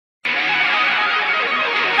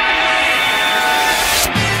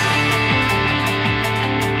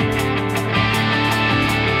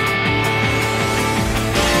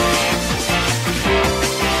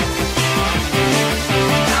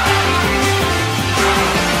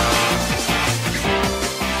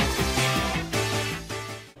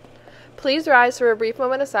Please rise for a brief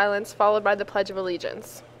moment of silence, followed by the Pledge of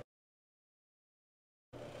Allegiance.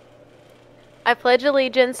 I pledge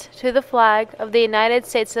allegiance to the flag of the United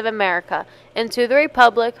States of America and to the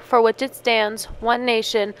republic for which it stands, one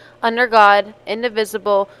nation, under God,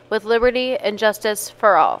 indivisible, with liberty and justice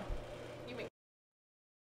for all.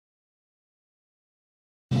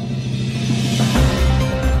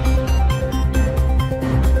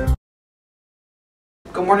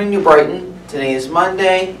 Good morning, New Brighton. Today is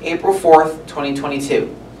Monday, April 4th,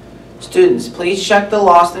 2022. Students, please check the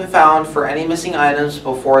lost and found for any missing items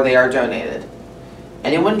before they are donated.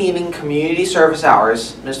 Anyone needing community service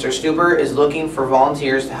hours, Mr. Stuber is looking for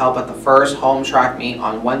volunteers to help at the first home track meet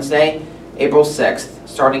on Wednesday, April 6th,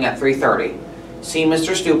 starting at 3:30. See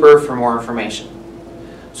Mr. Stuber for more information.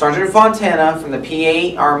 Sergeant Fontana from the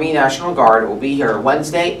PA Army National Guard will be here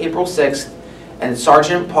Wednesday, April 6th, and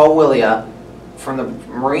Sergeant Paul Willia from the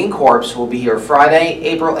Marine Corps will be here Friday,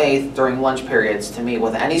 April 8th during lunch periods to meet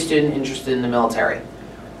with any student interested in the military.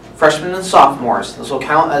 Freshmen and sophomores, this will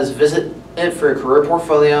count as visit for your career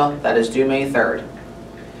portfolio that is due May 3rd.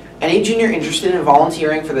 Any junior interested in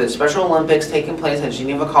volunteering for the Special Olympics taking place at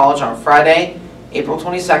Geneva College on Friday, April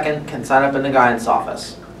 22nd can sign up in the guidance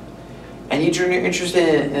office. Any junior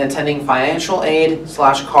interested in attending financial aid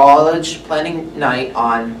 / college planning night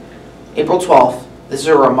on April 12th, this is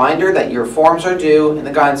a reminder that your forms are due in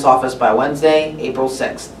the guidance office by Wednesday, April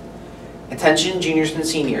 6th. Attention juniors and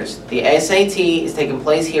seniors, the SAT is taking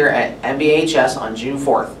place here at MBHS on June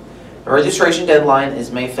 4th. The registration deadline is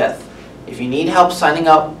May 5th. If you need help signing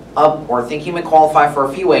up or think you may qualify for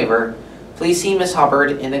a fee waiver, please see Ms.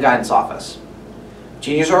 Hubbard in the guidance office.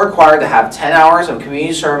 Juniors are required to have 10 hours of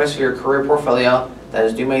community service for your career portfolio that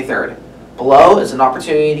is due May 3rd. Below is an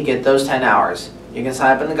opportunity to get those 10 hours. You can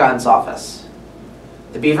sign up in the guidance office.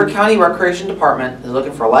 The Beaver County Recreation Department is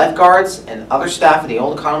looking for lifeguards and other staff at the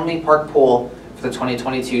Old Economy Park Pool for the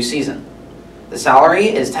 2022 season. The salary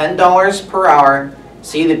is $10 per hour.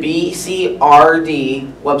 See the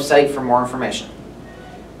BCRD website for more information.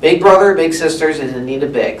 Big Brother Big Sisters is in need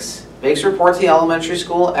of Bigs. Bigs report to the elementary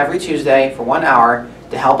school every Tuesday for 1 hour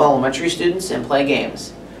to help elementary students and play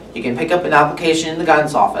games. You can pick up an application in the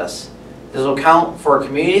guidance office. This will count for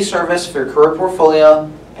community service for your career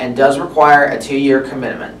portfolio and does require a 2-year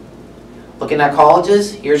commitment. Looking at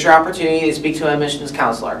colleges, here's your opportunity to speak to an admissions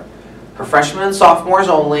counselor. For freshmen and sophomores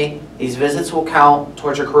only, these visits will count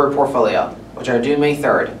towards your career portfolio, which are due May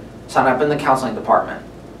 3rd. Sign up in the counseling department.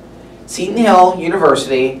 Seton Hill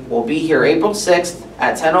University will be here April 6th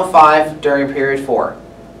at 10:05 during period 4.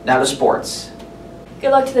 Now to sports.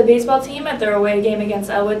 Good luck to the baseball team at their away game against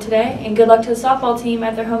Elwood today, and good luck to the softball team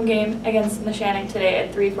at their home game against Neshannock today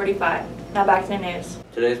at 3:45. Now back to the news.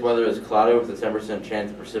 Today's weather is cloudy with a 10%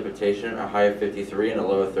 chance of precipitation, a high of 53 and a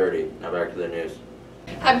low of 30. Now back to the news.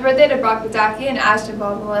 Happy birthday to Brock Pataki and Ashton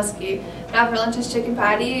Bogolewski. Now for lunch is chicken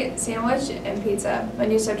patty, sandwich, and pizza.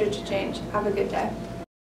 Menu subject to change. Have a good day.